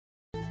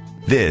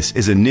This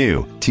is a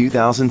new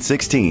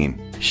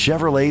 2016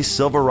 Chevrolet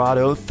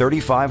Silverado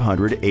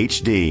 3500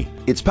 HD.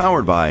 It's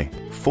powered by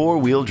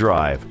four-wheel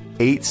drive,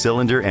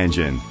 8-cylinder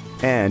engine,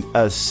 and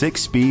a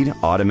 6-speed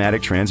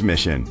automatic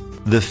transmission.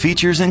 The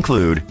features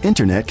include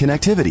internet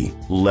connectivity,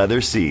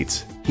 leather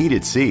seats,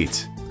 heated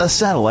seats, a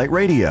satellite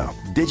radio,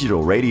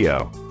 digital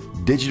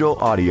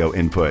audio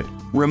input,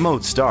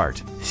 remote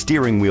start,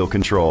 steering wheel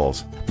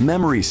controls,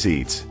 memory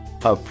seats,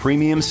 a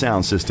premium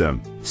sound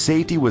system.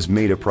 Safety was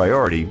made a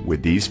priority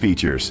with these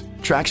features: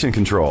 traction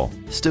control,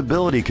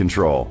 stability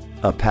control,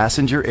 a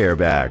passenger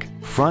airbag,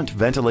 front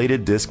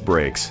ventilated disc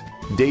brakes,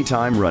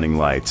 daytime running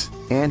lights,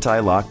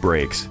 anti-lock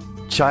brakes,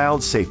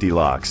 child safety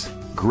locks.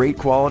 Great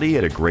quality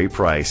at a great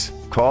price.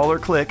 Call or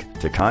click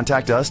to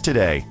contact us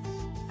today.